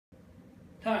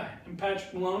Hi, I'm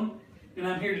Patrick Malone, and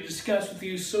I'm here to discuss with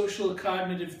you social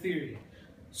cognitive theory.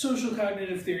 Social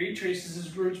cognitive theory traces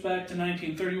its roots back to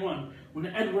 1931, when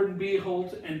Edward B.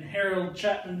 Holt and Harold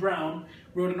Chapman Brown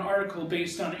wrote an article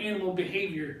based on animal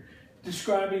behavior,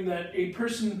 describing that a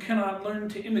person cannot learn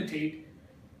to imitate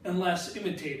unless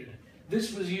imitated.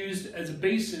 This was used as a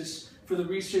basis for the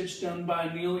research done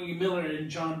by Neil E. Miller and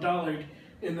John Dollard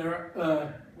in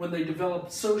when they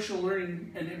developed social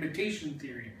learning and imitation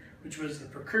theory, which was the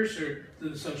precursor to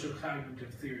the social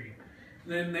cognitive theory.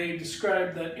 Then they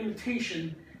described that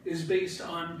imitation is based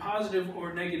on positive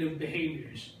or negative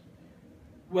behaviors.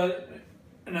 Well,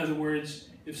 in other words,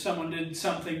 if someone did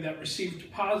something that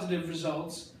received positive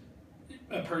results,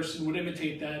 a person would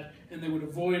imitate that, and they would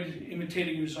avoid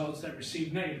imitating results that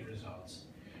received negative results.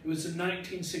 It was in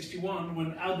 1961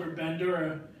 when Albert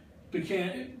Bandura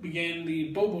began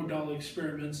the Bobo doll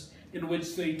experiments, in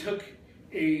which they took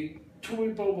a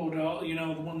toy Bobo doll, you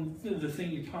know, the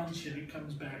thing you punch and it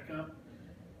comes back up.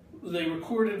 They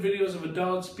recorded videos of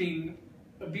adults being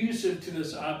abusive to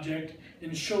this object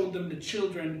and showed them to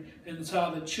children, and saw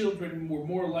that children were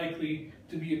more likely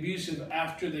to be abusive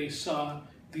after they saw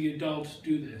the adults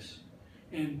do this.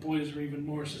 And boys were even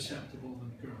more susceptible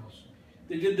than girls.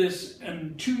 They did this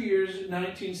in 2 years,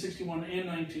 1961 and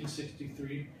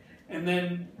 1963, and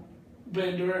then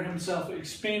Bandura himself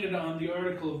expanded on the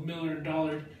article of Miller and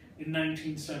Dollard in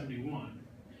 1971.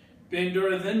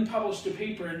 Bandura then published a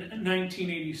paper in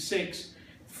 1986,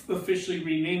 officially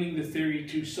renaming the theory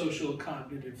to social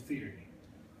cognitive theory.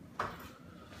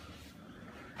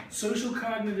 Social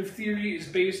cognitive theory is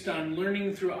based on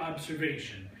learning through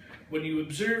observation. When you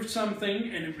observe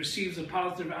something and it receives a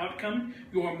positive outcome,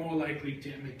 you are more likely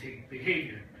to imitate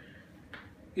behavior.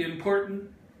 The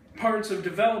important parts of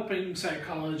developing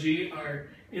psychology are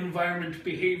environment,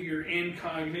 behavior, and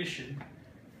cognition.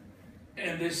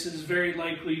 And this is very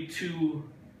likely to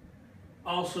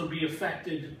also be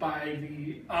affected by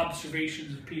the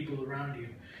observations of people around you.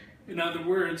 In other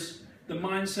words, the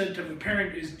mindset of a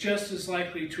parent is just as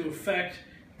likely to affect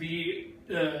the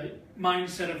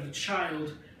mindset of the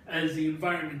child as the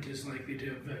environment is likely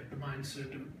to affect the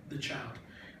mindset of the child.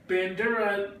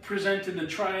 Bandura presented the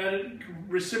triadic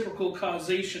reciprocal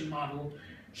causation model,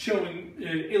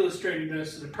 illustrating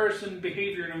this. The person,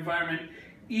 behavior, and environment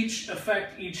each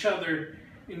affect each other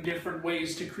in different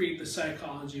ways to create the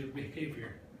psychology of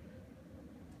behavior.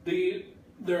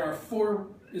 There are four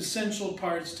essential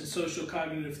parts to social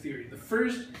cognitive theory. The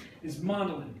first is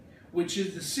modeling, which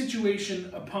is the situation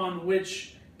upon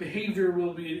which behavior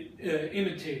will be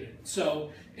imitated.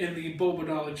 So in the Bobo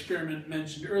doll experiment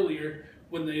mentioned earlier,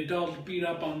 when the adult beat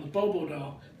up on the Bobo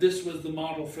doll, this was the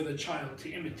model for the child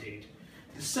to imitate.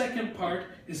 The second part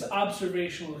is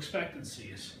observational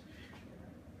expectancies,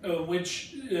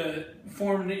 which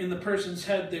formed in the person's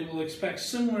head. They will expect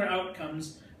similar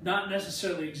outcomes, not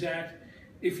necessarily exact.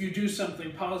 If you do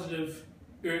something positive,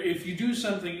 or if you do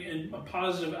something in a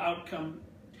positive outcome,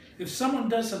 if someone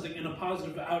does something and a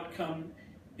positive outcome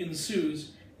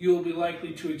ensues, you will be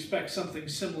likely to expect something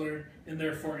similar and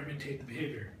therefore imitate the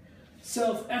behavior.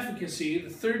 Self-efficacy, the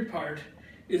third part,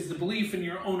 is the belief in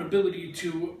your own ability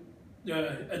to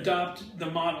adopt the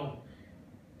model.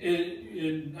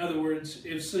 In other words,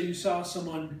 if you saw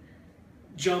someone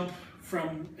jump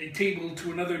from a table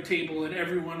to another table and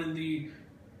everyone in the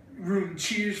room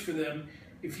cheers for them,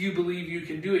 if you believe you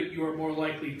can do it, you are more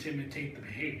likely to imitate the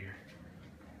behavior.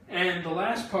 And the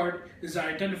last part is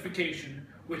identification,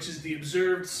 which is the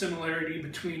observed similarity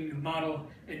between the model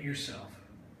and yourself.